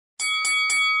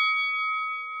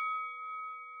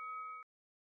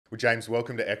Well, James,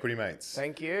 welcome to Equity Mates.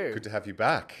 Thank you. Good to have you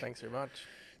back. Thanks very much.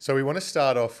 So we want to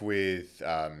start off with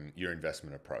your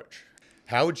investment approach.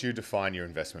 How would you define your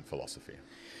investment philosophy?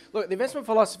 Look, the investment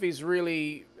philosophy is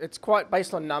really, it's quite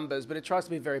based on numbers, but it tries to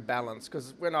be very balanced.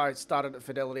 Because when I started at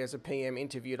Fidelity as a PM,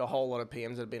 interviewed a whole lot of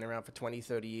PMs that have been around for 20,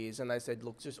 30 years, and they said,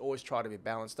 look, just always try to be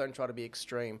balanced. Don't try to be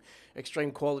extreme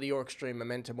quality or extreme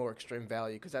momentum or extreme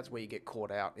value, because that's where you get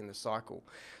caught out in the cycle.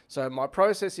 So my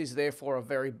process is therefore a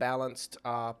very balanced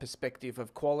perspective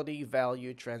of quality,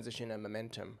 value, transition, and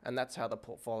momentum. And that's how the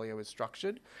portfolio is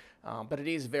structured. But it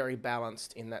is very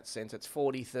balanced in that sense. It's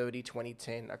 40, 30, 20,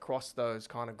 10 across those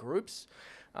kind of groups.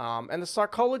 And the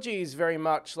psychology is very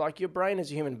much like your brain as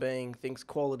a human being thinks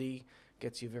quality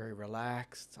gets you very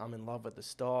relaxed. I'm in love with the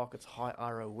stock. It's high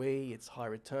ROE. It's high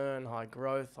return, high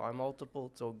growth, high multiple.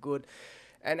 It's all good.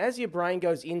 And as your brain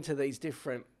goes into these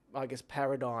different, I guess,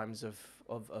 paradigms of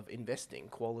investing,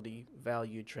 quality,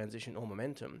 value, transition, or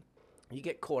momentum, you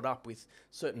get caught up with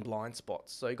certain blind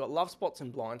spots. So you've got love spots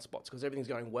and blind spots because everything's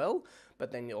going well,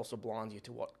 but then it also blinds you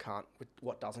to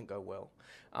what doesn't go well.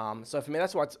 So for me,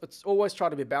 that's why it's always try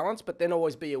to be balanced, but then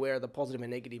always be aware of the positive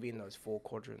and negative in those four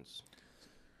quadrants.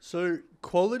 So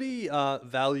quality,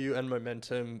 value, and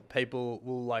momentum, people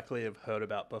will likely have heard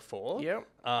about before. Yeah.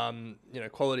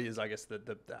 Quality is, I guess,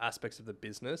 the aspects of the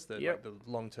business, like the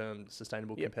long-term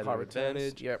sustainable competitive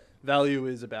advantage. Yep. Value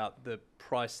is about the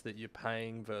price that you're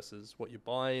paying versus what you're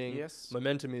buying. Yes.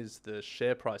 Momentum is the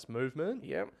share price movement.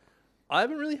 Yep. I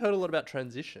haven't really heard a lot about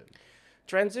transition.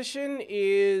 Transition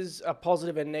is a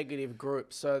positive and negative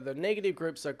group. So the negative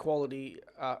groups are quality,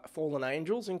 fallen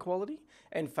angels in quality,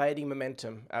 and fading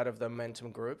momentum out of the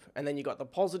momentum group. And then you got the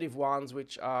positive ones,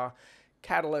 which are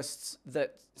catalysts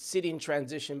that sit in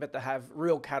transition, but they have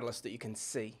real catalysts that you can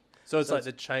see. So it's like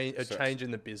a change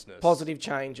in the business. Positive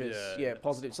changes,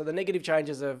 positive. So the negative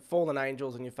changes are fallen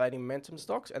angels and your fading momentum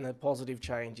stocks, and the positive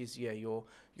change is your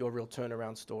real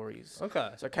turnaround stories. Okay.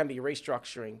 So it can be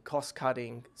restructuring, cost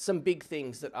cutting, some big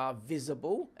things that are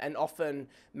visible, and often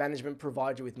management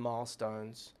provide you with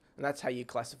milestones. And that's how you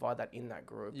classify that in that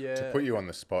group. Yeah. To put you on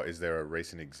the spot, is there a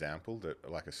recent example that,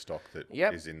 like a stock that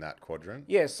is in that quadrant?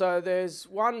 Yeah, so there's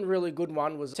one really good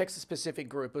one was a Texas Pacific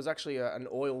Group. It was actually an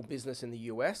oil business in the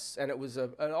US, and it was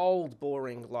an old,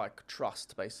 boring like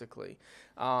trust, basically.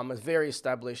 It was very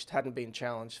established, hadn't been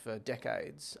challenged for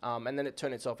decades. And then it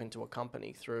turned itself into a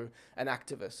company through an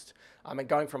activist. And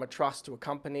going from a trust to a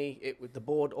company, the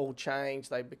board all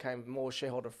changed. They became more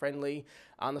shareholder friendly.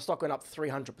 The stock went up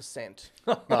 300%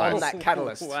 on that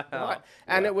catalyst. Wow. Right?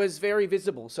 And it was very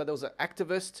visible. So there was an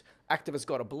activist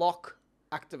got a block.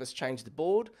 Activists changed the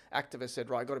board. Activists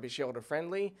said, right, got to be shareholder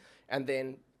friendly. And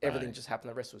then everything just happened.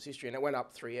 The rest was history. And it went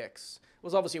up 3x. It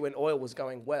was obviously when oil was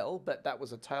going well, but that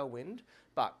was a tailwind.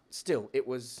 But still, it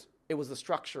was the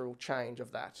structural change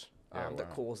of that that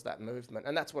caused that movement.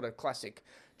 And that's what a classic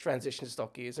transition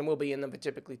stock is. And we'll be in them for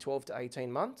typically 12 to 18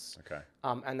 months. Okay.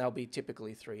 And they'll be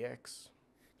typically 3x.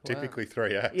 Typically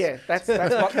 3x. Yeah, that's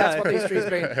what the history's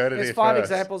been. There's 5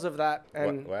 examples of that.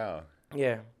 And wow.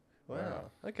 Yeah. Wow.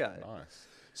 Okay. Nice.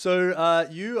 So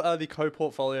you are the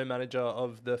co-portfolio manager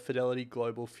of the Fidelity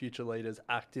Global Future Leaders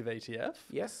Active ETF.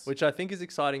 Yes. Which I think is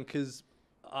exciting because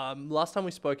last time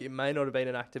we spoke, it may not have been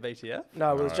an active ETF.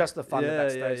 No, it was just the fund at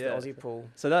that stage, yeah. the Aussie pool.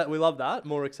 So we love that.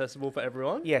 More accessible for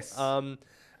everyone. Yes. And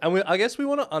I guess we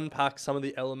want to unpack some of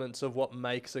the elements of what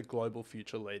makes a global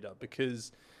future leader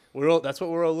because that's what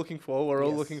we're all looking for. We're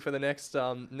all looking for the next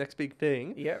big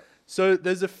thing. Yeah. So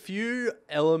there's a few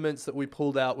elements that we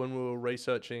pulled out when we were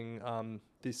researching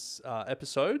this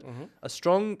episode. Mm-hmm. A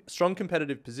strong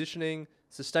competitive positioning,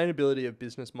 sustainability of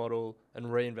business model,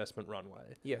 and reinvestment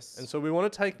runway. Yes. And so we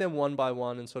want to take them one by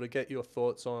one and sort of get your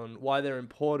thoughts on why they're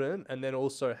important and then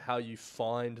also how you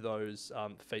find those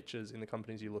features in the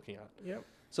companies you're looking at. Yep.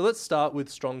 So let's start with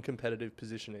strong competitive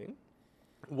positioning.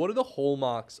 What are the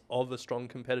hallmarks of a strong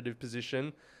competitive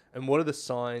position and what are the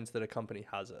signs that a company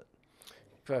has it?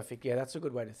 Perfect. Yeah, that's a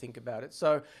good way to think about it.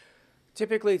 So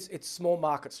typically it's small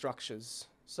market structures.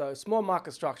 So small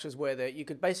market structures where you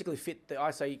could basically fit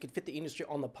the industry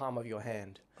on the palm of your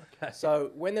hand. Okay.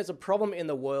 So when there's a problem in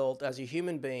the world, as a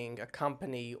human being, a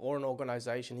company or an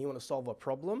organization, you want to solve a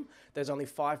problem, there's only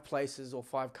 5 places or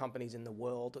 5 companies in the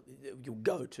world that you'll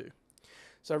go to.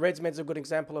 So ResMed's a good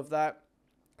example of that.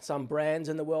 Some brands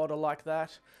in the world are like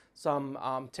that. Some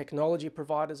technology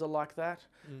providers are like that.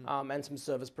 And some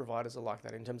service providers are like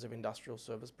that in terms of industrial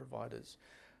service providers.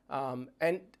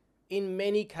 And in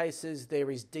many cases, there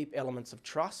is deep elements of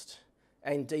trust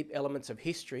and deep elements of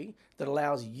history that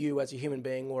allows you as a human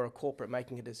being or a corporate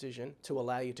making a decision to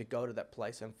allow you to go to that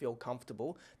place and feel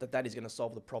comfortable that that is going to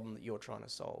solve the problem that you're trying to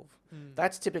solve.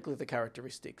 That's typically the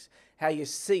characteristics. How you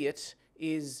see it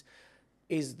is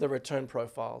the return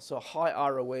profile. So high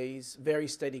ROEs, very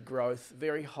steady growth,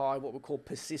 very high what we call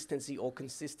persistency or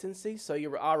consistency. So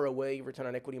your ROE, return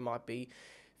on equity, might be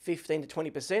 15 to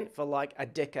 20% for like a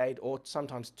decade or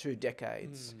sometimes 2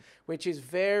 decades, which is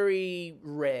very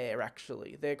rare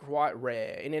actually. They're quite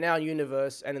rare. And in our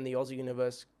universe and in the Aussie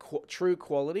universe, true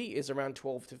quality is around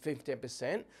 12 to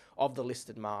 15% of the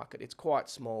listed market. It's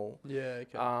quite small. Yeah,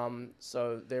 okay.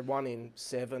 So they're 1 in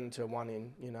 7 to 1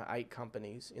 in 8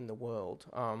 companies in the world.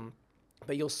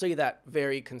 But you'll see that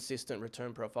very consistent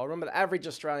return profile. Remember, the average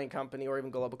Australian company or even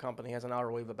global company has an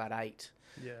ROE of about 8.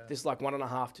 Yeah. This is like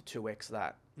 1.5 to 2x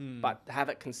that. But have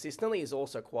it consistently is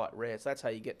also quite rare. So that's how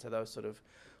you get to those sort of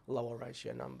lower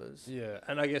ratio numbers. Yeah,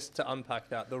 and I guess to unpack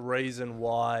that, the reason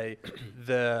why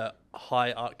the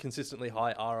consistently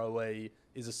high ROE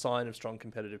is a sign of strong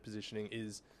competitive positioning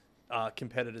is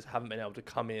competitors haven't been able to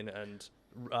come in and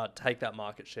take that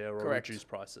market share or Correct. reduce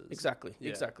prices. Exactly, Yeah.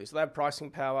 exactly. So they have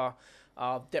pricing power,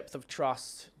 depth of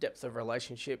trust, depth of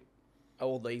relationship,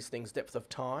 all these things, depth of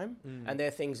time, and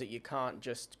they're things that you can't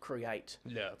just create.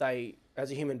 Yeah. They,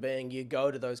 as a human being, you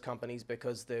go to those companies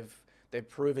because they've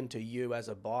proven to you as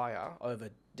a buyer over a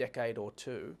decade or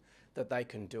 2 that they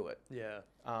can do it. Yeah.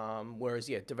 Whereas,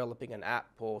 developing an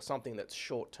app or something that's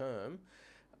short term,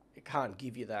 it can't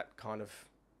give you that kind of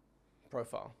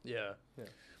profile. Yeah. Yeah.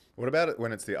 What about it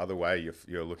when it's the other way?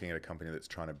 You're looking at a company that's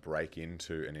trying to break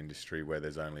into an industry where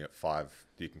there's only 5,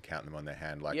 you can count them on their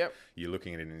hand. Like you're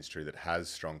looking at an industry that has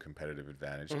strong competitive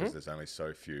advantage because there's only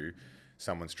so few.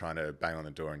 Someone's trying to bang on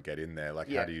the door and get in there.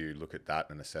 Like, how do you look at that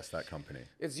and assess that company?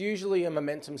 It's usually a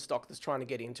momentum stock that's trying to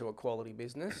get into a quality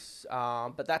business.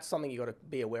 But that's something you got to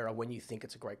be aware of when you think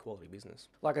it's a great quality business.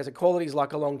 Like I said, quality is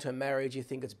like a long-term marriage. You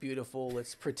think it's beautiful,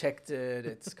 it's protected,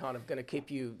 it's kind of going to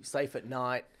keep you safe at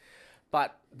night.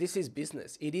 But this is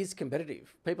business. It is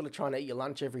competitive. People are trying to eat your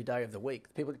lunch every day of the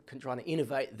week. People are trying to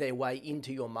innovate their way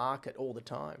into your market all the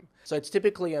time. So it's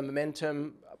typically a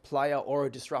momentum player or a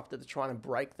disruptor that's trying to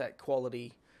break that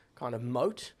quality kind of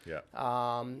moat. Yeah.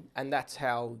 And that's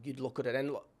how you'd look at it.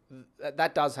 And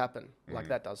that does happen. Like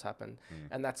that does happen.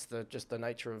 And that's just the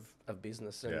nature of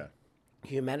business. And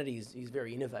humanity is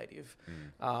very innovative.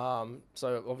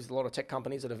 So obviously a lot of tech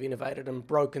companies that have innovated and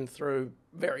broken through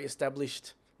very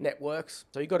established networks.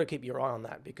 So you've got to keep your eye on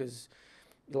that because,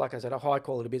 like I said, a high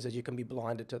quality business, you can be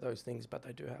blinded to those things, but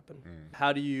they do happen.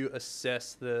 How do you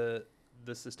assess the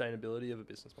sustainability of a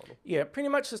business model? Yeah, pretty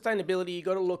much sustainability, you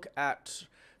got to look at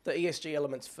the ESG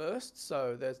elements first.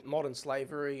 So there's modern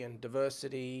slavery and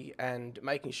diversity and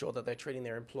making sure that they're treating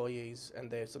their employees and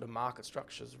their sort of market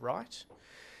structures right.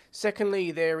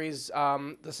 Secondly, there is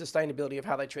the sustainability of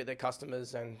how they treat their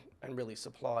customers and really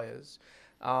suppliers.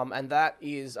 And that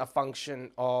is a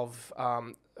function of,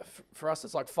 for us,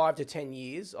 it's like 5 to 10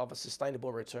 years of a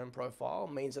sustainable return profile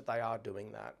means that they are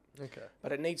doing that. Okay.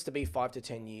 But it needs to be 5 to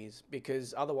 10 years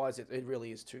because otherwise it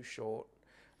really is too short.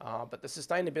 But the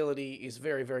sustainability is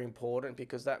very, very important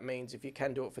because that means if you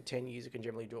can do it for 10 years, you can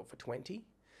generally do it for 20.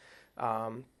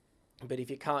 But if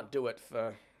you can't do it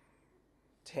for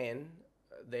 10,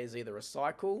 there's either a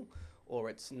cycle or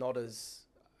it's not as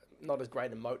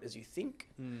great a moat as you think,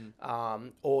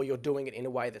 or you're doing it in a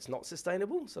way that's not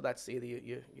sustainable. So that's either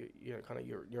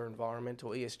your environmental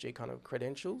ESG kind of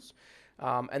credentials,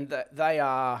 and that they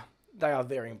are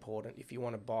very important if you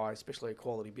want to buy, especially a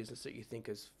quality business that you think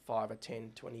is 5 or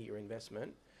 10, 20-year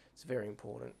investment. It's very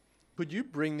important. Could you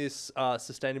bring this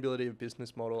sustainability of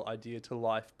business model idea to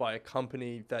life by a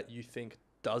company that you think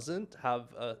doesn't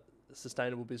have a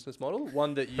sustainable business model,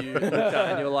 one that you looked at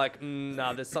and you're like,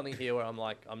 nah, there's something here where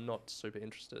I'm not super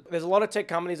interested? There's a lot of tech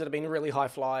companies that have been really high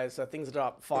flyers, so things that are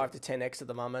up 5 to 10x at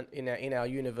the moment in our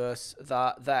universe,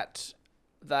 that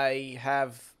they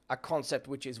have a concept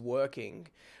which is working,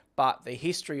 but the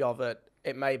history of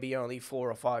it may be only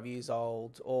 4 or 5 years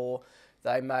old, or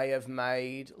they may have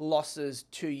made losses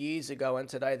 2 years ago and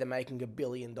today they're making $1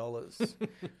 billion,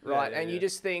 right? You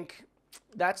just think,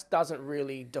 that doesn't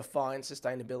really define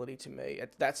sustainability to me.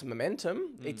 That's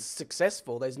momentum. It's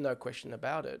successful. There's no question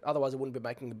about it. Otherwise, it wouldn't be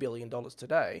making $1 billion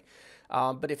today.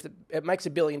 But if it makes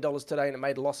 $1 billion today and it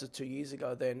made losses 2 years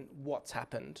ago, then what's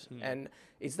happened? And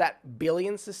is that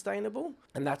billion sustainable?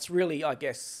 And that's really, I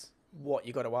guess, what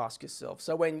you got to ask yourself.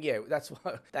 So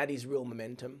that is real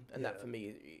momentum, and that for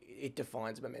me, it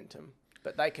defines momentum.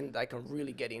 But they can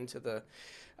really get into the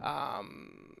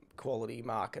quality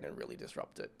market and really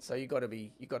disrupt it. So you got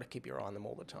to keep your eye on them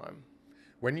all the time.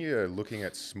 When you're looking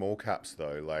at small caps,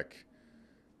 though, like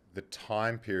the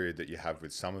time period that you have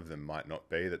with some of them might not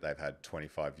be that they've had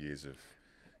 25 years of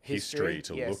history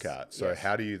to look at. So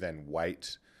how do you then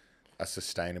weight a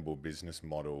sustainable business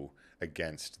model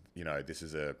against, you know, this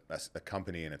is a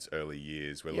company in its early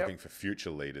years. We're looking for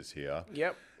future leaders here.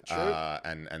 Yep. True.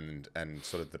 And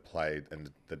sort of the play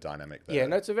and the dynamic there. Yeah,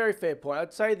 no, it's a very fair point.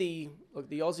 I'd say the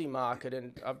Aussie market,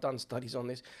 and I've done studies on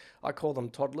this, I call them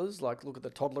toddlers. Like, look at the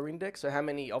toddler index. So how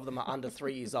many of them are under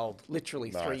 3 years old?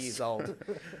 Literally 3 years old.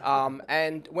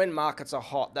 And when markets are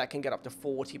hot, that can get up to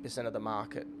 40% of the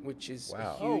market, which is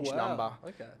a huge number.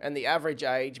 Okay. And the average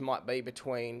age might be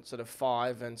between sort of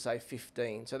 5 and say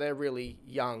 15. So they're really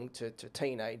young to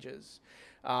teenagers.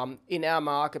 In our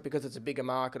market, because it's a bigger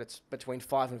market, it's between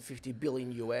 5 and 50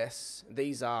 billion US.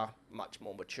 These are much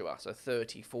more mature, so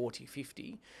 30, 40,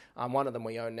 50. One of them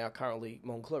we own now currently,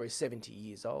 Moncler, is 70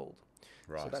 years old.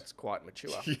 Right. So that's quite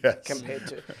mature compared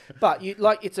to... But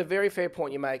it's a very fair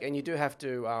point you make, and you do have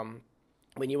to...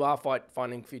 when you are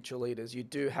finding future leaders, you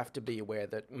do have to be aware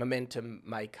that momentum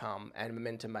may come and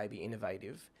momentum may be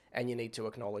innovative, and you need to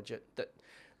acknowledge it,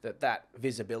 that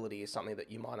visibility is something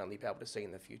that you might only be able to see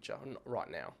in the future, not right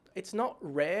now. It's not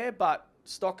rare, but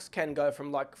stocks can go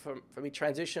from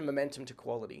transition momentum to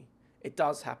quality. It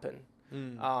does happen.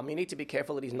 You need to be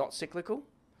careful it is not cyclical,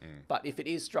 but if it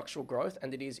is structural growth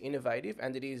and it is innovative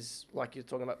and it is, like you're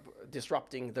talking about,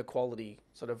 disrupting the quality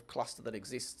sort of cluster that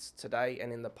exists today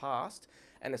and in the past,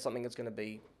 and it's something that's going to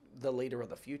be the leader of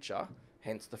the future,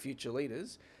 hence the future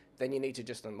leaders, then you need to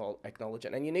just acknowledge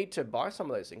it. And you need to buy some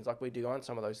of those things. Like we do own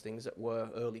some of those things that were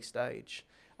early stage.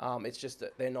 It's just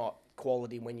that they're not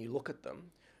quality when you look at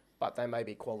them, but they may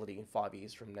be quality in 5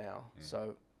 years from now.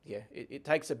 So yeah, it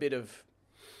takes a bit of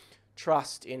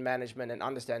trust in management and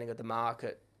understanding of the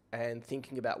market and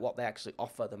thinking about what they actually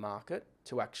offer the market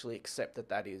to actually accept that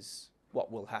that is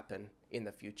what will happen in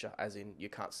the future, as in you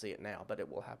can't see it now, but it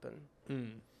will happen.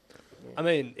 I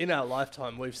mean, in our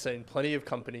lifetime, we've seen plenty of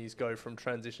companies go from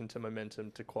transition to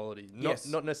momentum to quality.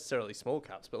 Not necessarily small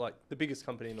caps, but like the biggest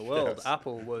company in the world,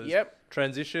 Apple, was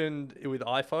transitioned with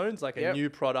iPhones, like a new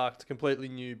product, completely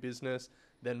new business.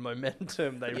 Then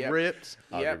momentum, they ripped.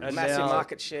 And massive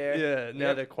market share. Yeah,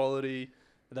 now their quality.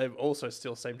 They also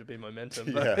still seem to be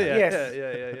momentum. But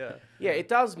Yeah, it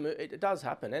does. It does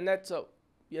happen, and that's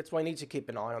why you need to keep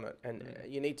an eye on it, and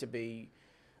you need to be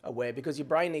aware, because your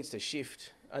brain needs to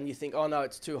shift. And you think, oh no,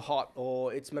 it's too hot,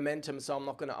 or it's momentum, so I'm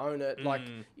not going to own it. Like,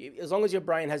 as long as your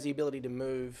brain has the ability to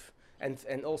move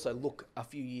and also look a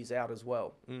few years out as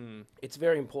well, it's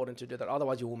very important to do that.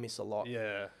 Otherwise, you will miss a lot.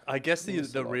 Yeah, I guess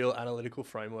the real analytical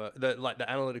framework, the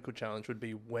analytical challenge would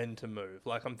be when to move.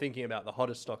 Like, I'm thinking about the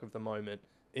hottest stock of the moment,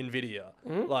 Nvidia.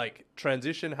 Like,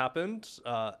 transition happened,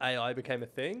 AI became a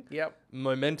thing.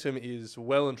 Momentum is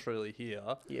well and truly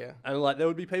here. And like, there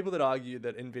would be people that argue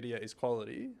that Nvidia is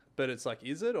quality, but it's like,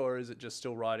 is it, or is it just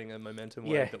still riding a momentum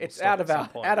wave? It's out of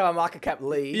our market cap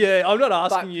league. Yeah, I'm not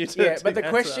asking you to. Yeah, but the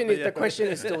question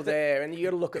is still there, and you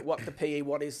got to look at what the PE,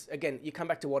 what is, again, you come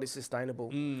back to what is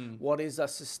sustainable. What is a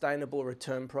sustainable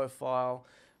return profile?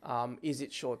 Is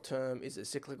it short term? Is it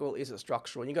cyclical? Is it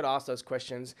structural? And you got to ask those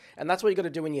questions, and that's what you got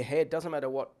to do in your head. Doesn't matter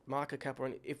what market cap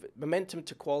or if momentum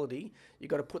to quality, you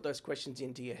got to put those questions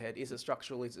into your head. Is it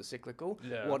structural? Is it cyclical?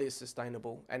 What is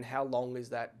sustainable? And how long is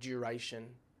that duration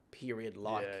period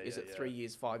like? Is it 3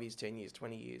 years, 5 years, 10 years,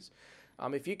 20 years?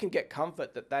 If you can get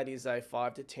comfort that that is a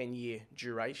 5 to 10 year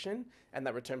duration, and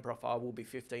that return profile will be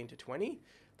 15 to 20,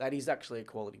 that is actually a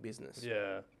quality business.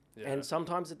 And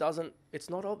sometimes it doesn't. It's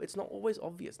not always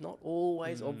obvious. Not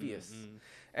always obvious.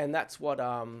 And that's what.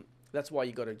 That's why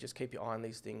you got to just keep your eye on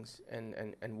these things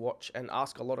and watch and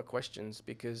ask a lot of questions,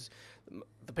 because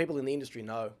the people in the industry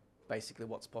know basically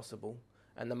what's possible,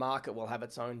 and the market will have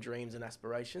its own dreams and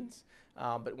aspirations.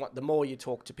 But the more you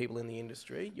talk to people in the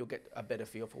industry, you'll get a better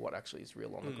feel for what actually is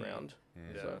real on the ground.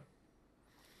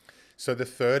 So the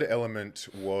third element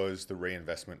was the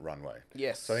reinvestment runway.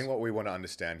 Yes. So I think what we want to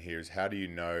understand here is, how do you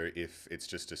know if it's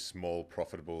just a small,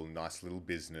 profitable, nice little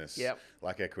business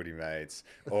like Equity Mates,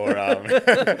 or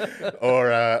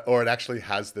or it actually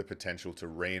has the potential to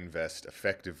reinvest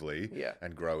effectively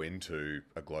and grow into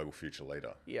a global future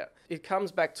leader? Yeah. It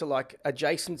comes back to like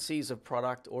adjacencies of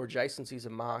product or adjacencies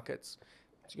of markets,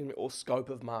 or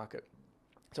scope of market.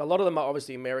 So a lot of them are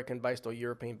obviously American-based or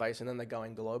European-based, and then they're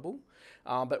going global.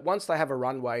 But once they have a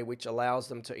runway which allows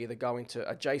them to either go into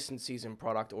adjacencies in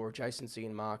product or adjacency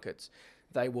in markets,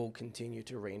 they will continue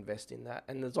to reinvest in that.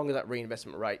 And as long as that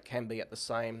reinvestment rate can be at the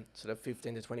same sort of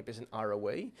 15 to 20%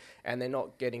 ROE, and they're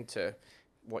not getting to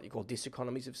what you call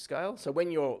diseconomies of scale. So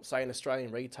when you're, say, an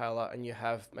Australian retailer and you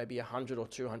have maybe 100 or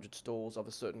 200 stores of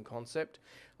a certain concept,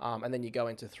 and then you go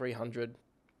into 300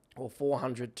 or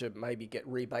 400 to maybe get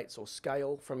rebates or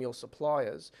scale from your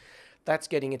suppliers, that's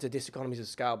getting into diseconomies of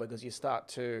scale because you start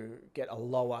to get a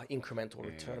lower incremental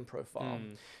return profile.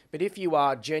 But if you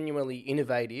are genuinely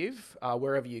innovative,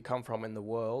 wherever you come from in the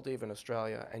world, even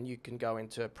Australia, and you can go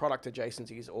into product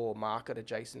adjacencies or market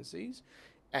adjacencies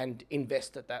and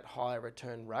invest at that higher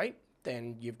return rate,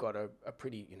 then you've got a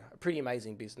pretty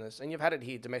amazing business. And you've had it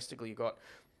here domestically. You've got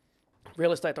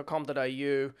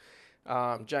realestate.com.au,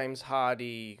 James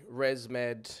Hardy,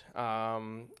 ResMed,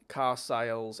 Car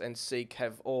Sales, and Seek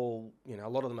have all, a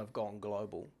lot of them have gone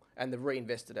global, and they've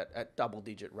reinvested at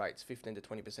double-digit rates, 15 to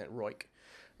 20%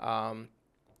 ROIC.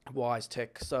 Wise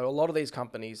Tech. So a lot of these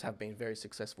companies have been very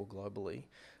successful globally.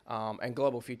 And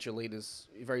global future leaders,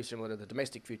 very similar to the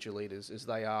domestic future leaders, is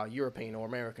they are European or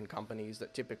American companies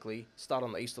that typically start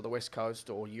on the east or the west coast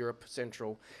or Europe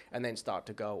Central and then start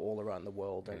to go all around the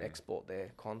world and export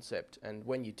their concept. And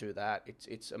when you do that,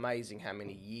 it's amazing how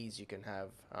many years you can have.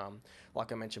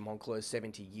 Like I mentioned, Moncler is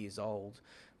 70 years old,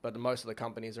 but most of the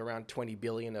companies are around 20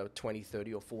 billion or 20,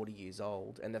 30 or 40 years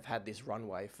old, and they've had this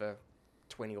runway for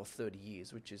 20 or 30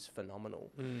 years, which is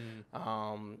phenomenal.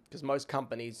 Because most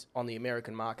companies on the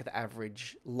American market, the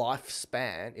average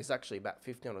lifespan is actually about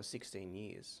 15 or 16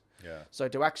 years. Yeah. So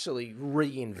to actually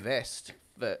reinvest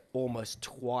for almost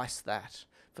twice that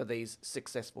for these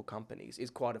successful companies is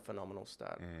quite a phenomenal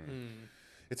start.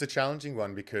 It's a challenging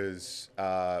one because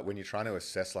when you're trying to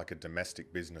assess like a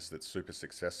domestic business that's super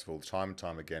successful, time and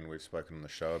time again, we've spoken on the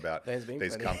show about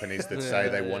these companies that say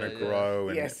they want to grow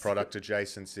and product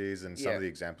adjacencies and some of the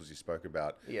examples you spoke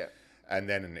about. Yeah. And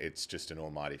then it's just an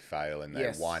almighty fail and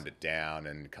they wind it down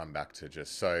and come back to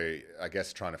just, so I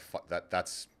guess trying to,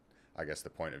 that's, I guess the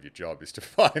point of your job is to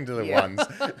find the ones,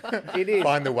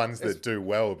 find the ones that do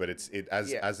well. But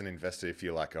as an investor, if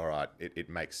you're like, all right, it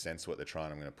makes sense what they're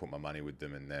trying, I'm going to put my money with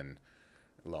them, and then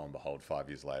lo and behold, 5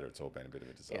 years later, it's all been a bit of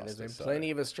a disaster. Yeah, there's been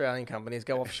plenty of Australian companies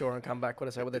go offshore and come back,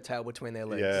 with their tail between their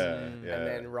legs, and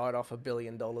then write off $1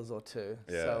 billion or two.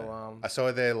 Yeah. So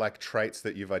are there like traits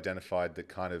that you've identified that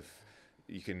kind of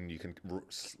you can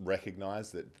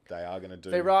recognize that they are going to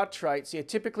do? There are traits. Yeah,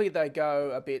 typically they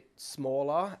go a bit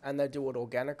smaller and they do it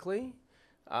organically.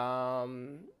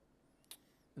 They're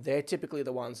typically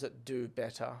the ones that do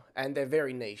better, and they're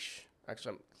very niche.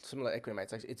 Actually, similar to Equity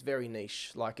Mates, it's very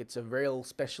niche. Like, it's a real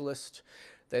specialist.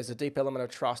 There's a deep element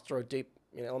of trust or a deep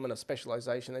element of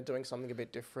specialization. They're doing something a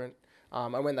bit different.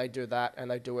 And when they do that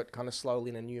and they do it kind of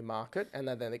slowly in a new market, and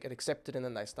then they get accepted and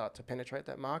then they start to penetrate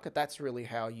that market, that's really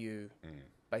how you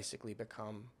basically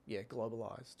become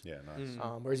globalized. Yeah, nice.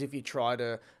 Whereas if you try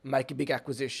to make a big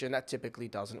acquisition, that typically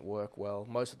doesn't work well.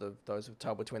 Most of those with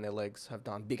tail between their legs have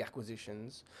done big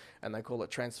acquisitions, and they call it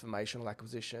transformational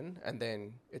acquisition, and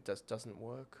then it just doesn't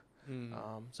work.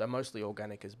 So mostly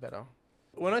organic is better.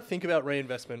 When I think about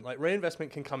reinvestment, like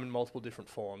reinvestment can come in multiple different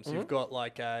forms. You've got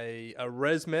like a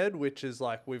ResMed, which is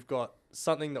like we've got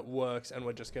something that works and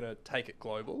we're just going to take it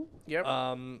global. Yep.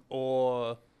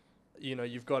 Or,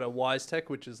 you've got a Wise Tech,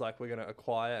 which is like we're going to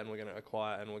acquire and we're going to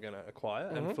acquire and we're going to acquire.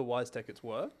 And for Wise Tech, it's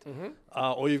worked.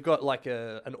 Or you've got like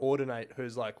an Audinate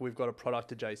who's like, we've got a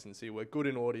product adjacency. We're good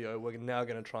in audio. We're now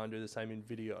going to try and do the same in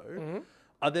video.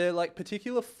 Are there like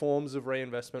particular forms of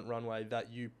reinvestment runway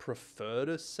that you prefer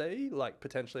to see? Like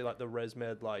potentially like the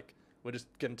ResMed, like we're just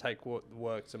going to take what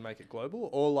works and make it global?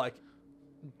 Or like,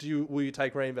 will you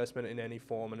take reinvestment in any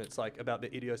form and it's like about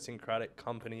the idiosyncratic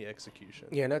company execution?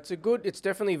 Yeah, no, it's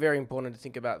definitely very important to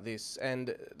think about this.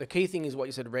 And the key thing is what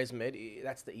you said, ResMed,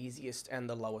 that's the easiest and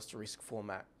the lowest risk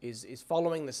format, is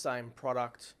following the same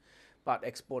product, but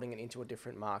exporting it into a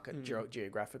different market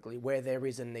geographically where there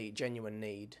is a genuine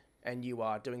need. And you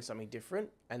are doing something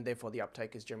different, and therefore the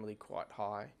uptake is generally quite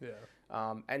high.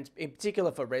 Yeah. And in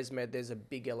particular for ResMed, there's a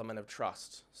big element of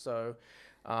trust. So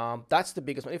that's the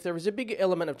biggest one. If there is a big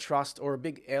element of trust or a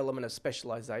big element of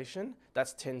specialization,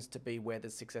 that tends to be where the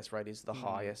success rate is the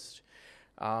highest.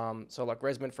 So like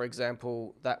ResMed, for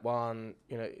example, that one,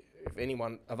 if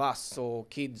anyone of us or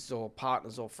kids or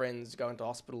partners or friends go into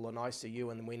hospital and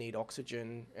ICU and we need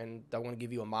oxygen and they want to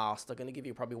give you a mask, they're going to give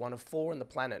you probably one of four in the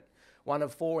planet.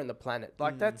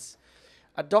 Like that's,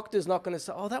 a doctor's not going to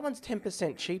say, oh, that one's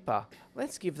 10% cheaper.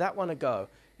 Let's give that one a go.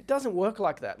 It doesn't work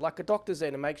like that. Like, a doctor's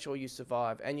there to make sure you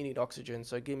survive and you need oxygen.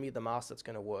 So give me the mask that's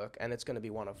going to work, and it's going to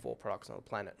be one of four products on the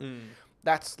planet.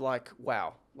 That's like,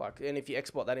 wow. Like, and if you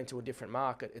export that into a different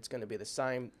market, it's going to be the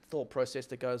same thought process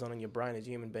that goes on in your brain as a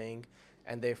human being,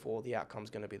 and therefore the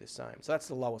outcome's going to be the same. So that's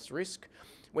the lowest risk.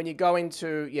 when you go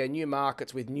into new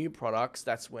markets with new products,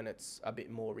 that's when it's a bit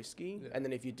more risky. Yeah. And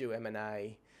then if you do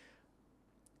M&A,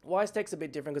 WiseTech's a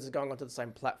bit different because it's going onto the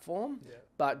same platform,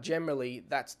 but generally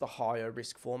that's the higher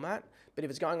risk format. But if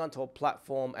it's going onto a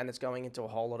platform and it's going into a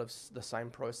whole lot of the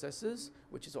same processes,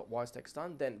 which is what WiseTech's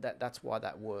done, then that's why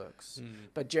that works.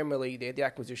 But generally the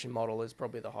acquisition model is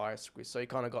probably the highest risk. So you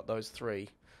kind of got those three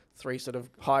sort of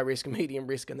high risk, medium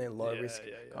risk, and then low risk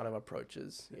kind of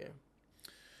approaches. Yeah.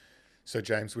 So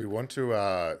James, we want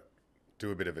to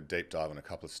do a bit of a deep dive on a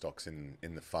couple of stocks in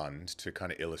the fund to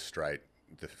kind of illustrate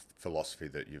the philosophy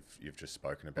that you've just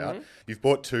spoken about. You've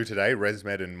bought two today,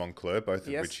 ResMed and Moncler, both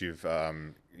of which you've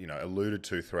alluded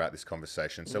to throughout this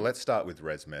conversation. So let's start with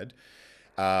ResMed.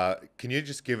 Can you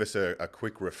just give us a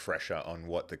quick refresher on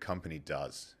what the company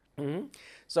does?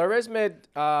 So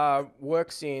ResMed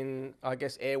works in, I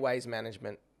guess, airways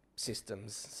management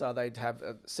systems. So they'd have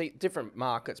different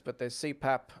markets, but there's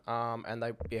CPAP, and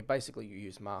they basically you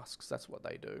use masks. That's what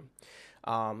they do.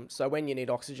 So when you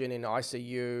need oxygen in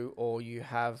ICU or you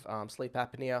have sleep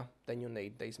apnea, then you'll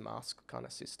need these mask kind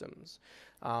of systems.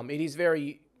 It is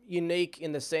very unique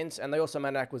in the sense, and they also made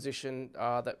an acquisition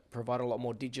that provide a lot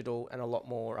more digital and a lot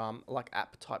more like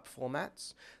app type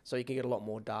formats. So you can get a lot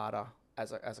more data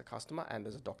as a customer and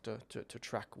as a doctor to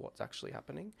track what's actually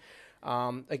happening.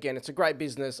 Again, it's a great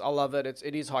business. I love it.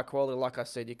 It is high quality. Like I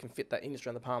said, you can fit that industry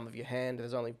on the palm of your hand.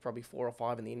 There's only probably 4 or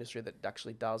 5 in the industry that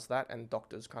actually does that, and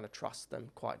doctors kind of trust them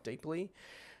quite deeply.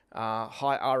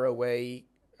 High ROE,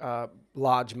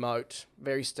 large moat,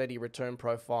 very steady return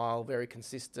profile, very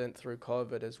consistent through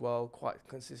COVID as well, quite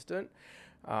consistent.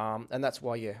 And that's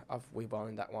why, we've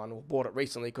owned that one or bought it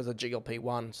recently because of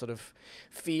GLP-1 sort of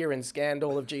fear and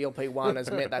scandal of GLP-1 has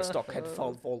meant that stock had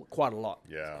fallen quite a lot.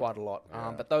 Yeah. Quite a lot.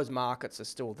 But those markets are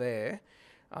still there,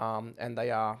 and they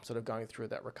are sort of going through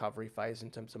that recovery phase in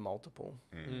terms of multiple.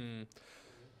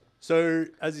 So,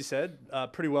 as you said,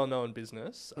 pretty well-known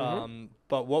business.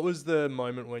 But what was the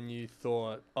moment when you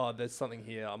thought, oh, there's something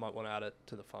here, I might want to add it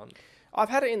to the fund? I've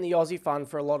had it in the Aussie fund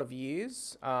for a lot of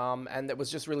years, and it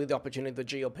was just really the opportunity, the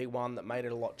GLP-1, that made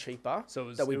it a lot cheaper.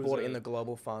 So we bought it in the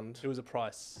global fund. It was a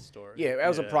price story. Yeah, it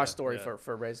was a price story for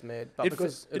ResMed, but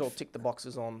because it all ticked the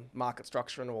boxes on market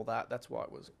structure and all that, that's why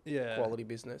it was quality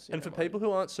business. And for people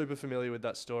who aren't super familiar with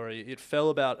that story, it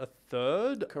fell about a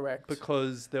third. Correct.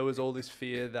 Because there was all this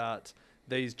fear that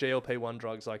these GLP-1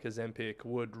 drugs like Ozempic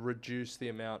would reduce the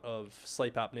amount of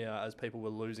sleep apnea as people were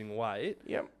losing weight.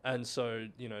 Yep. And so,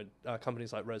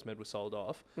 companies like ResMed were sold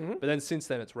off. But then since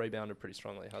then, it's rebounded pretty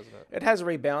strongly, hasn't it? It has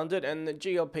rebounded, and the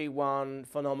GLP-1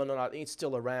 phenomenon, I think it's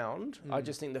still around. I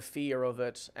just think the fear of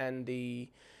it and the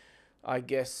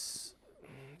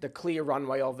clear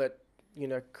runway of it,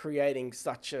 creating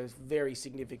such a very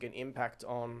significant impact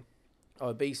on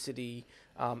obesity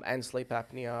and sleep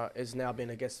apnea has now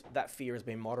been, that fear has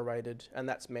been moderated, and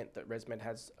that's meant that ResMed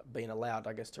has been allowed,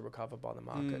 to recover by the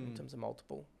market in terms of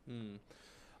multiple.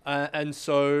 And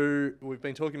so we've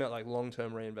been talking about like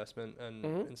long-term reinvestment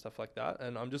and stuff like that,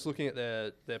 and I'm just looking at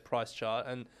their price chart,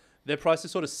 and their price is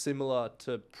sort of similar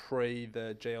to pre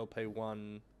the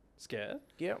GLP-1 scare.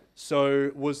 Yeah.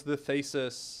 So was the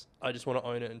thesis, I just want to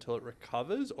own it until it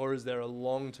recovers, or is there a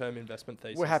long-term investment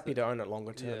thesis? We're happy to own it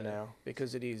longer term now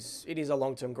because it is a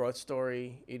long-term growth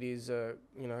story. It is a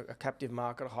captive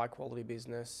market, a high-quality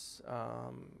business,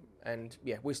 and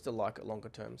we still like it longer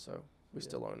term, so we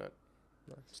still own it.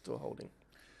 Nice. Still holding.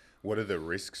 What are the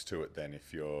risks to it then?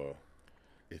 If you're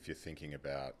thinking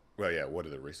about, what are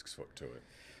the risks to it?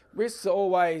 Risks are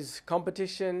always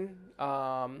competition,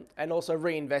 and also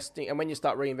reinvesting. And when you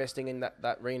start reinvesting in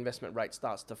that reinvestment rate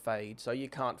starts to fade. So you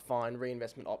can't find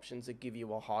reinvestment options that give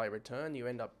you a higher return. You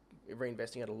end up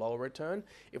reinvesting at a lower return.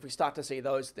 If we start to see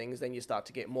those things, then you start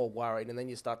to get more worried, and then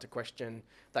you start to question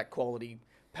that quality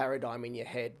paradigm in your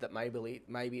head that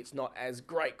maybe it's not as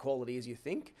great quality as you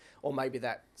think, or maybe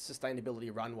that sustainability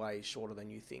runway is shorter than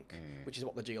you think, which is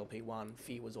what the GLP-1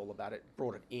 fear was all about. It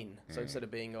brought it in. So instead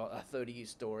of being a 30-year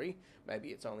story, maybe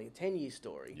it's only a 10-year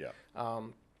story. Yeah.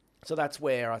 So that's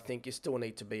where I think you still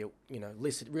need to be,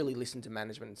 really listen to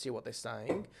management and see what they're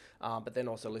saying, but then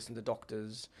also listen to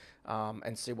doctors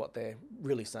and see what they're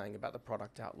really saying about the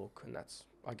product outlook. And that's,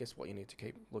 I guess, what you need to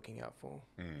keep looking out for.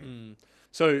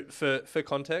 So for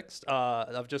context,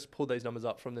 I've just pulled these numbers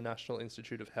up from the National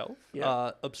Institute of Health.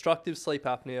 Yeah. Obstructive sleep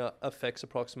apnea affects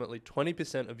approximately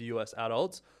 20% of US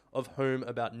adults, of whom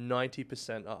about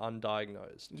 90% are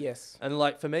undiagnosed. Yes. And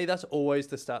for me, that's always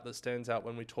the stat that stands out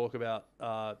when we talk about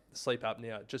sleep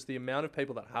apnea, just the amount of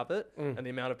people that have it and the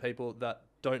amount of people that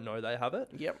don't know they have it.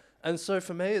 Yep. And so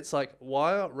for me, it's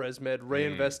why aren't ResMed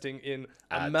reinvesting in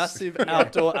a massive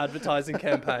outdoor advertising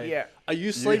campaign? Yeah. Are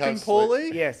you sleeping sleep.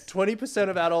 poorly? Yes. 20%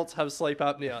 of adults have sleep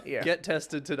apnea. Yeah. Get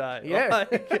tested today. Yeah.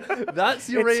 Like, that's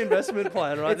your reinvestment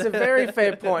plan, right? It's a very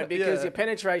fair point because Yeah. your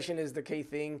penetration is the key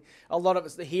thing. A lot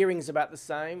of the hearing's about the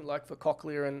same, like for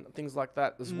cochlear and things like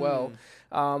that as well.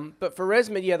 But for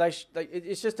ResMed,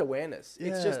 it's just awareness.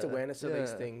 It's just awareness of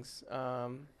these things.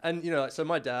 And, you know, so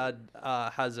my dad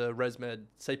has a ResMed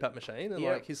CPAP machine, and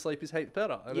like his sleep is heaps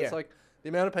better. And it's like the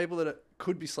amount of people that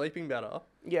could be sleeping better.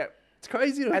 Yeah. It's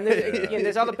crazy to And me. then,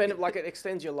 there's other benefits, like it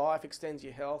extends your life, extends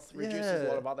your health, reduces a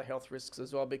lot of other health risks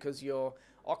as well, because your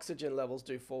oxygen levels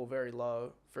do fall very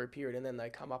low for a period and then they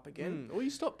come up again. Well,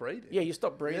 you stop breathing. Yeah, you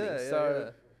stop breathing.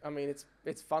 I mean,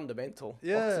 it's fundamental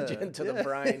oxygen to the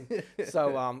brain.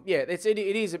 So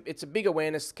it's a big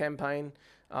awareness campaign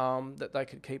that they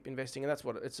could keep investing, and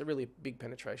it's a really big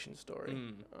penetration story.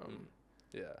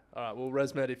 Yeah. All right. Well,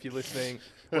 ResMed, if you're listening,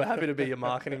 we're happy to be your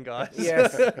marketing guys.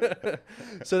 Yes.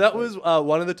 So that was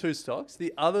one of the two stocks.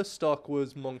 The other stock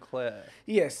was Montclair.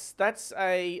 Yes, that's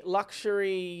a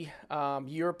luxury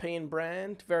European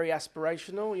brand, very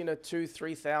aspirational. You know,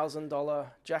 $2,000-$3,000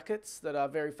 jackets that are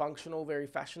very functional, very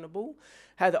fashionable.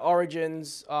 Had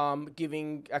origins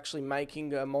actually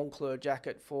making a Montclair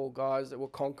jacket for guys that were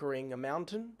conquering a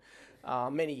mountain.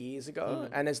 Many years ago,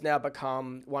 and has now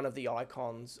become one of the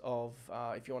icons of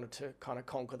if you wanted to kind of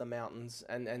conquer the mountains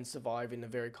and survive in the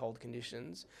very cold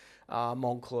conditions.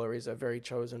 Montclair is a very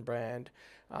chosen brand.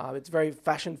 It's very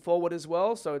fashion forward as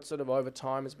well, so it's sort of over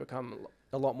time has become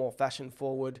a lot more fashion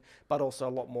forward, but also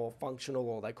a lot more functional,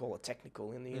 or they call it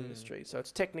technical in the industry. So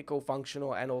it's technical,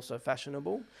 functional, and also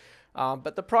fashionable.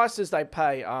 But the prices they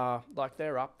pay are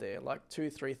they're up there, like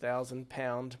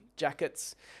 £2,000-3,000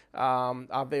 jackets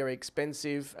are very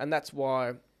expensive, and that's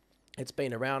why it's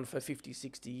been around for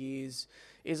 50-60 years.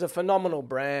 Is a phenomenal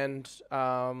brand,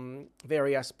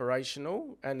 very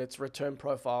aspirational, and its return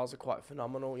profiles are quite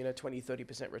phenomenal,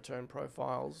 20-30% return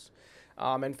profiles,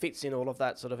 and fits in all of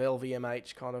that sort of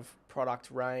LVMH kind of product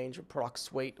range or product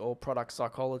suite or product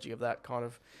psychology of that kind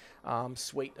of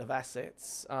suite of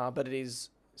assets, but it is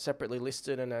separately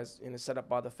listed and set up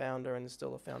by the founder, and is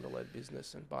still a founder-led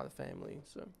business and by the family.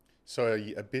 So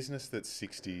a business that's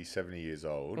 60, 70 years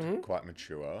old, quite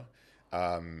mature,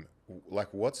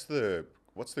 what's the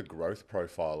growth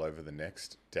profile over the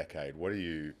next decade? What are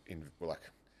you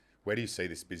where do you see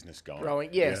this business going? Growing,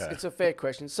 yes, it's a fair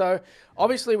question. So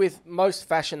obviously with most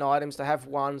fashion items, they have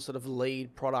one sort of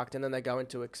lead product and then they go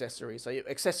into accessories. So you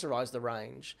accessorize the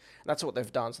range. That's what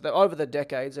they've done. So over the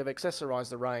decades, they've accessorized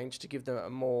the range to give them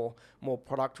a more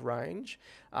product range.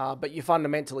 But you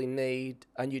fundamentally need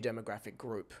a new demographic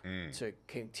group to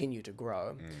continue to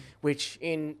grow, which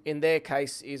in their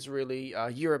case is really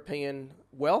European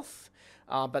wealth.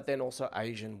 But then also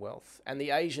Asian wealth. And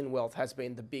the Asian wealth has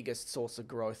been the biggest source of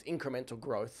growth, incremental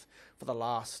growth, for the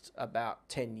last about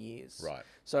 10 years. Right.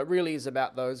 So it really is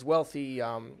about those wealthy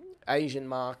Asian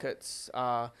markets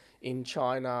in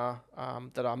China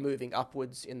that are moving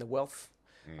upwards in the wealth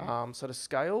sort of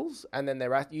scales. And then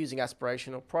they're using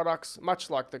aspirational products, much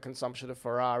like the consumption of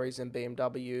Ferraris and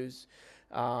BMWs.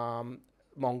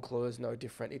 Montclair is no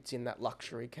different. It's in that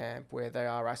luxury camp where they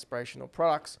are aspirational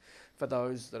products for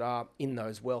those that are in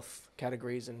those wealth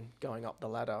categories and going up the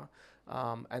ladder.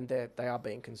 And they are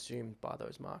being consumed by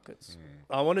those markets.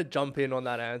 I want to jump in on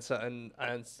that answer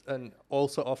and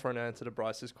also offer an answer to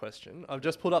Bryce's question. I've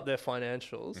just pulled up their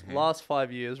financials. Last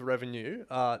 5 years revenue,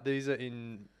 these are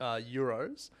in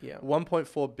euros.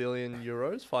 1.4 billion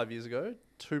euros 5 years ago,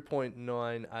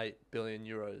 2.98 billion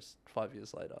euros 5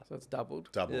 years later. So it's doubled.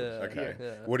 Okay.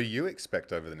 Yeah. What do you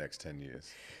expect over the next 10 years?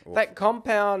 That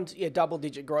compound,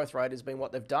 double-digit growth rate has been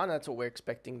what they've done. That's what we're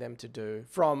expecting them to do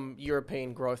from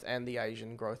European growth and the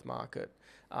Asian growth market.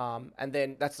 And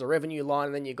then that's the revenue line.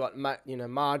 And then you've got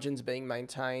margins being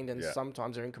maintained, and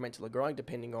sometimes they're incrementally growing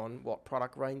depending on what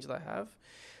product range they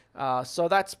have. So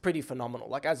that's pretty phenomenal.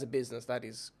 Like as a business, that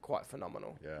is quite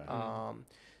phenomenal.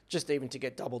 Just even to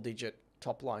get double-digit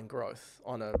top-line growth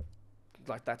on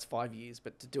that's 5 years,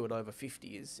 but to do it over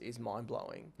 50 is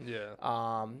mind-blowing.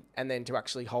 And then to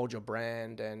actually hold your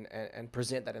brand and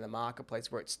present that in the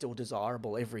marketplace where it's still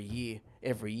desirable every year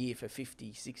for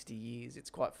 50, 60 years, it's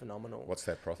quite phenomenal. What's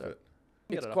their profit?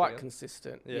 So it's quite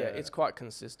consistent. It's quite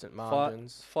consistent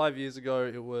margins. 5 years ago,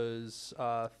 it was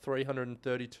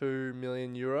 332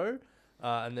 million euro.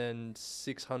 And then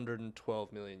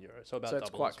 612 million euros. So about double. So it's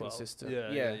quite as well. consistent.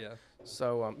 Yeah.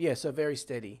 So yeah, so very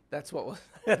steady. That's what was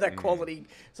that quality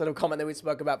sort of comment that we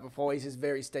spoke about before. Is just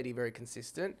very steady, very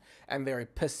consistent, and very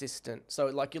persistent. So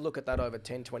like you look at that over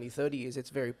 10, 20, 30 years, it's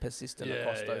very persistent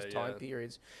across those time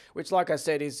periods, which like I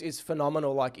said is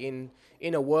phenomenal. Like in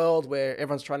a world where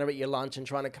everyone's trying to eat your lunch and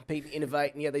trying to compete and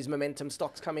innovate, and these momentum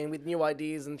stocks come in with new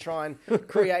ideas and try and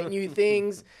create new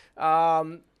things.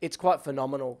 It's quite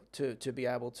phenomenal to be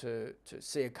able to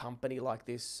see a company like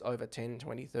this over 10,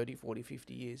 20, 30, 40,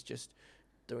 50 years just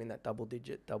doing that double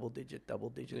digit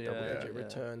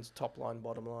returns, top line,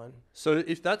 bottom line. So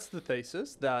if that's the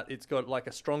thesis, that it's got like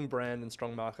a strong brand and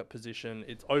strong market position,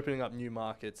 it's opening up new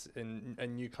markets and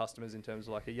new customers in terms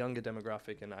of like a younger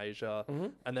demographic in Asia,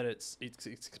 and then it's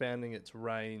expanding its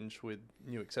range with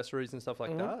new accessories and stuff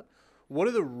like that. What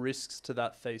are the risks to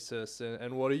that thesis,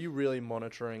 and what are you really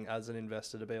monitoring as an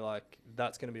investor to be like,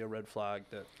 that's going to be a red flag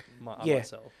that I might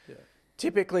sell? Yeah.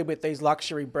 Typically with these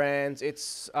luxury brands,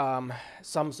 it's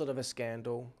some sort of a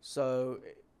scandal. So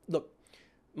look,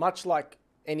 much like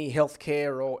any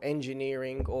healthcare or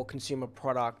engineering or consumer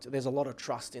product, there's a lot of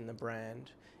trust in the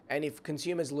brand. And if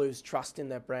consumers lose trust in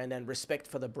that brand and respect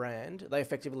for the brand, they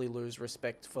effectively lose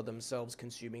respect for themselves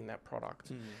consuming that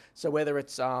product. So whether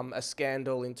it's a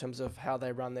scandal in terms of how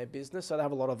they run their business, so they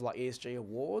have a lot of like ESG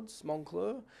awards,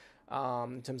 Moncler,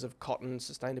 in terms of cotton,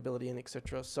 sustainability, and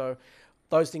etc. So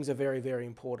those things are very, very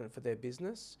important for their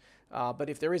business. But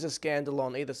if there is a scandal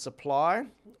on either supply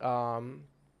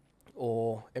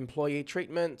or employee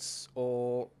treatments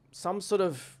or some sort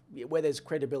of where there's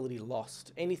credibility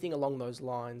lost, anything along those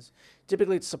lines,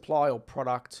 typically it's supply or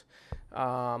product,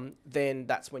 then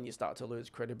that's when you start to lose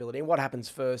credibility. And what happens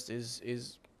first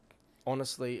is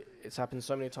honestly, it's happened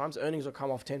so many times, earnings will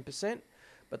come off 10%,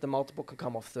 but the multiple can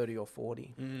come off 30 or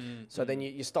 40. So then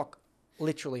your stock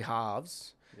literally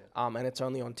halves. And it's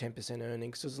only on 10%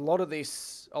 earnings. So there's a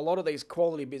lot of these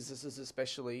quality businesses,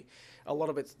 especially, a lot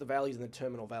of it's the values in the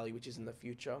terminal value, which is in the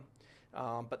future.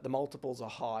 But the multiples are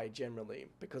high generally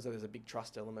because there's a big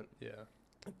trust element.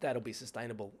 That'll be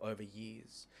sustainable over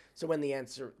years. So when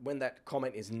that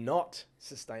comment is not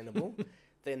sustainable,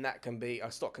 then that can be,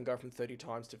 a stock can go from 30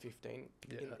 times to 15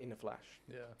 in a flash.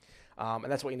 And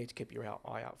that's what you need to keep your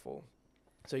eye out for.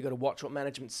 So you've got to watch what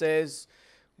management says,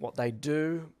 what they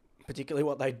do, particularly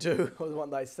what they do or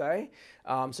what they say.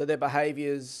 So their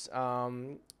behaviors,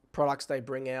 products they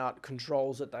bring out,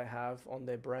 controls that they have on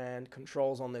their brand,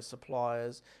 controls on their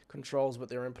suppliers, controls with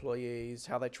their employees,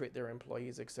 how they treat their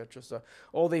employees, etc. So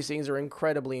all these things are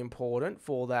incredibly important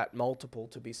for that multiple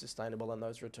to be sustainable and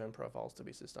those return profiles to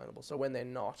be sustainable. So when they're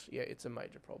not, it's a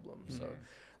major problem. So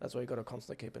that's why you've got to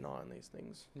constantly keep an eye on these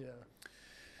things.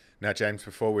 Now, James,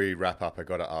 before we wrap up, I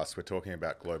got to ask, we're talking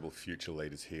about global future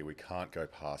leaders here. We can't go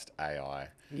past AI.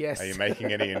 Yes. Are you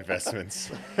making any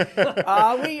investments?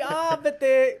 We are, but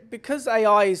because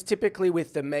AI is typically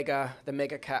with the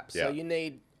mega caps, so you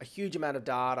need a huge amount of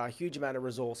data, a huge amount of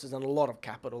resources, and a lot of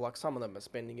capital. Like some of them are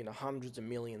spending hundreds of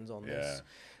millions on this.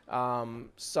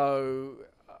 So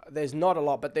there's not a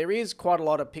lot, but there is quite a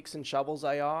lot of picks and shovels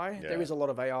AI. There is a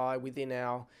lot of AI within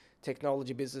our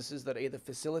technology businesses that are either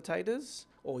facilitators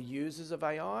or users of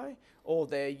AI, or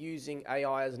they're using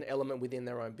AI as an element within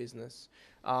their own business.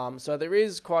 So there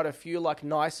is quite a few, like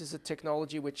NICE is a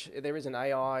technology which there is an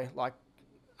AI like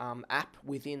app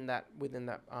within that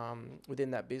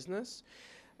business,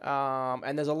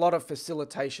 and there's a lot of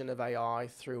facilitation of AI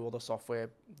through all the software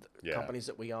companies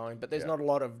that we own, but there's not a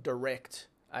lot of direct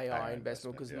AI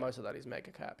investment because most of that is mega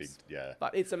caps.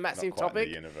 But it's a massive topic.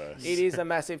 It is a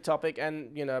massive topic,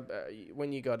 and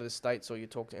when you go to the States or you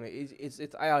talk to it's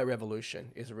AI revolution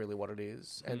is really what it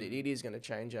is, and it is going to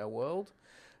change our world.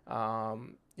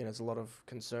 There's a lot of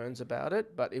concerns about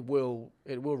it, but it will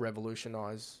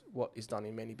revolutionize what is done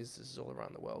in many businesses all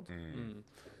around the world.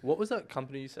 What was that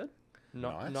company you said?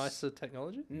 NICE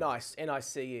Technology? NICE,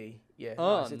 N-I-C-E. Yeah,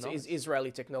 NICE. It's an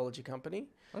Israeli technology company.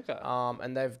 Okay.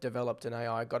 And they've developed an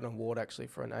AI, got an award actually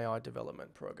for an AI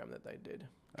development program that they did.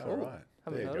 Cool. All right.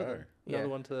 Haven't there you heard go. of them. Another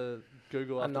one to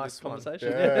Google after this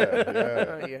conversation.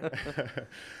 Yeah.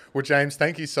 Well, James,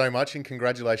 thank you so much, and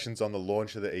congratulations on the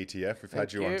launch of the ETF. We've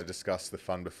had you on to discuss the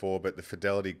fund before, but the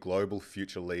Fidelity Global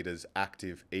Future Leaders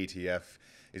Active ETF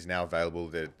is now available.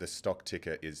 The stock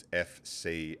ticker is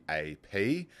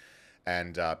FCAP.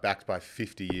 And backed by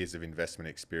 50 years of investment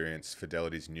experience,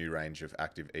 Fidelity's new range of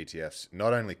active ETFs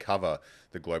not only cover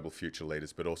the global future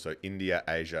leaders, but also India,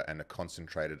 Asia, and a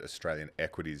concentrated Australian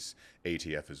equities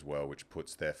ETF as well, which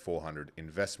puts their 400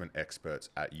 investment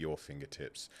experts at your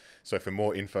fingertips. So for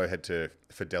more info, head to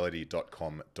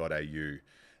fidelity.com.au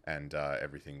and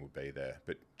everything will be there.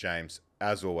 But James,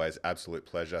 as always, absolute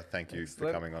pleasure. Thank you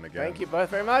for coming on again. Thank you both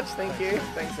very much. Thank you.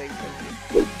 Thanks, Heath.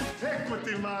 Thank you.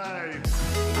 Equity line.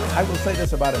 I will say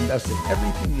this about investing.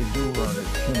 Everything you do learn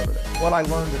is cumulative. What I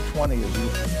learned at 20 is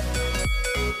useful.